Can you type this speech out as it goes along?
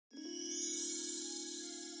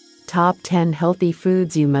Top 10 Healthy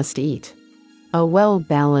Foods You Must Eat. A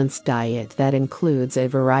well-balanced diet that includes a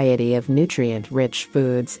variety of nutrient-rich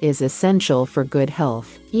foods is essential for good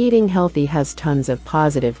health. Eating healthy has tons of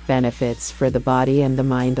positive benefits for the body and the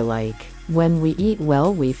mind alike. When we eat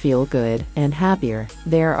well, we feel good and happier.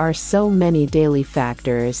 There are so many daily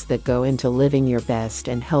factors that go into living your best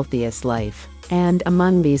and healthiest life. And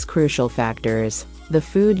among these crucial factors, the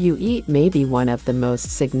food you eat may be one of the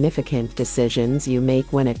most significant decisions you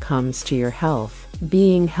make when it comes to your health.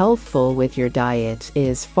 Being healthful with your diet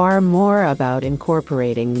is far more about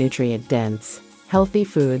incorporating nutrient-dense, healthy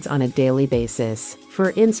foods on a daily basis.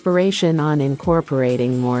 For inspiration on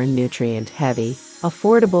incorporating more nutrient-heavy,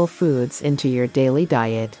 affordable foods into your daily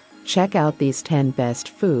diet, check out these 10 best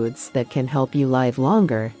foods that can help you live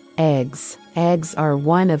longer. Eggs. Eggs are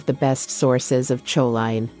one of the best sources of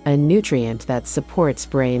choline, a nutrient that supports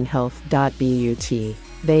brain health. But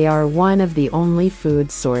they are one of the only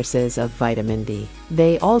food sources of vitamin D.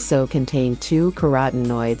 They also contain 2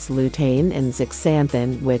 carotenoids, lutein and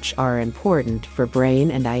zeaxanthin, which are important for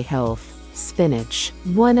brain and eye health. Spinach.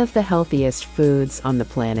 One of the healthiest foods on the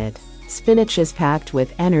planet. Spinach is packed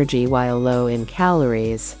with energy while low in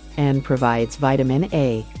calories, and provides vitamin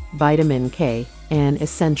A, vitamin K, and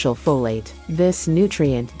essential folate. This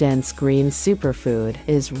nutrient-dense green superfood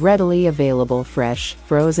is readily available fresh,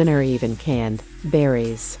 frozen, or even canned.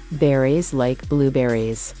 Berries. Berries like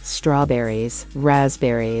blueberries, strawberries,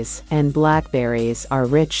 raspberries, and blackberries are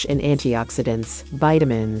rich in antioxidants,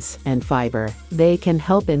 vitamins, and fiber. They can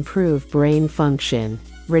help improve brain function,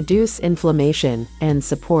 reduce inflammation, and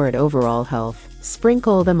support overall health.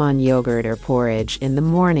 Sprinkle them on yogurt or porridge in the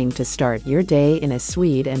morning to start your day in a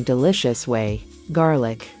sweet and delicious way.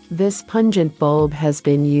 Garlic. This pungent bulb has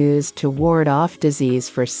been used to ward off disease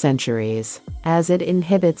for centuries, as it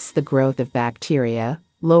inhibits the growth of bacteria,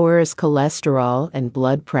 lowers cholesterol and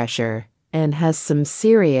blood pressure, and has some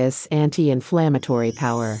serious anti-inflammatory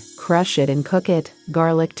power. Crush it and cook it.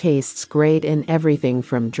 Garlic tastes great in everything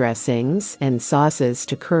from dressings and sauces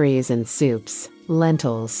to curries and soups.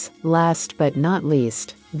 Lentils. Last but not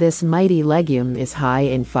least, this mighty legume is high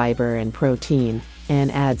in fiber and protein,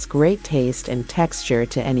 and adds great taste and texture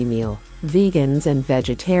to any meal. Vegans and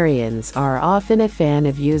vegetarians are often a fan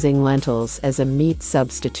of using lentils as a meat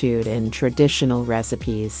substitute in traditional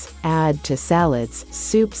recipes. Add to salads,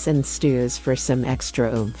 soups, and stews for some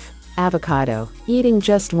extra oomph. Avocado. Eating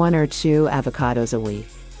just 1 or 2 avocados a week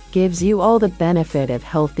gives you all the benefit of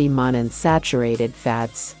healthy monounsaturated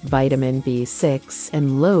fats, vitamin B6,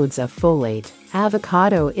 and loads of folate.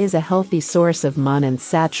 Avocado is a healthy source of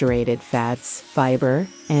monounsaturated fats, fiber,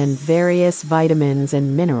 and various vitamins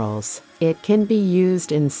and minerals. It can be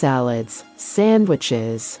used in salads,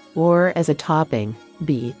 sandwiches, or as a topping.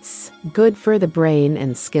 Beets. Good for the brain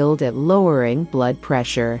and skilled at lowering blood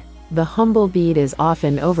pressure. The humble beet is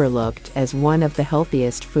often overlooked as one of the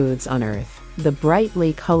healthiest foods on earth. The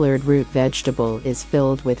brightly colored root vegetable is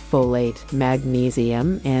filled with folate,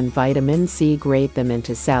 magnesium, and vitamin C. Grate them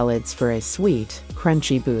into salads for a sweet,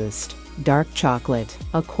 crunchy boost. Dark chocolate.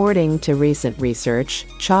 According to recent research,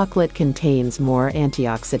 chocolate contains more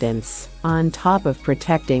antioxidants, on top of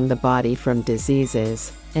protecting the body from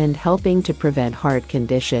diseases and helping to prevent heart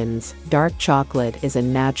conditions. Dark chocolate is a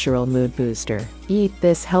natural mood booster. Eat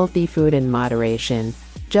this healthy food in moderation.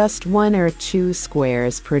 Just 1 or 2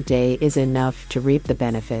 squares per day is enough to reap the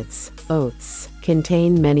benefits. Oats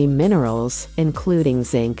contain many minerals, including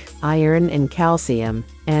zinc, iron, and calcium,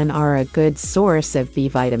 and are a good source of B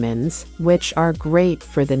vitamins, which are great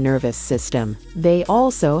for the nervous system. They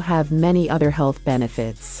also have many other health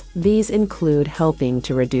benefits. These include helping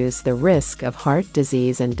to reduce the risk of heart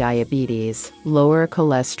disease and diabetes, lower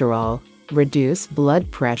cholesterol, reduce blood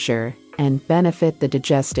pressure, and benefit the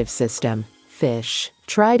digestive system. Fish.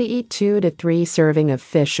 Try to eat 2 to 3 servings of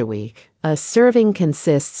fish a week. A serving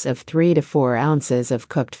consists of 3 to 4 ounces of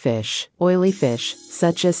cooked fish. Oily fish,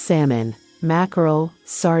 such as salmon, mackerel,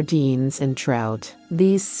 sardines, and trout.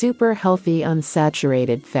 These super healthy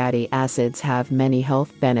unsaturated fatty acids have many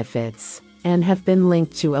health benefits and have been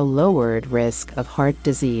linked to a lowered risk of heart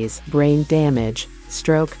disease, brain damage,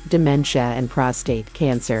 stroke, dementia, and prostate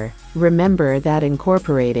cancer. Remember that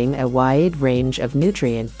incorporating a wide range of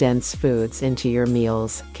nutrient-dense foods into your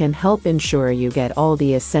meals can help ensure you get all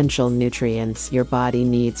the essential nutrients your body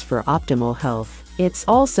needs for optimal health. It's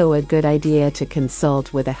also a good idea to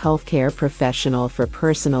consult with a healthcare professional for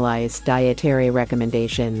personalized dietary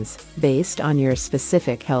recommendations based on your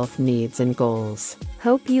specific health needs and goals.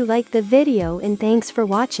 Hope you liked the video and thanks for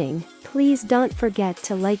watching. Please don't forget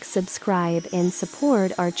to like, subscribe, and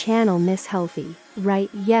support our channel Miss Healthy. Write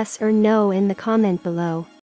yes or no in the comment below.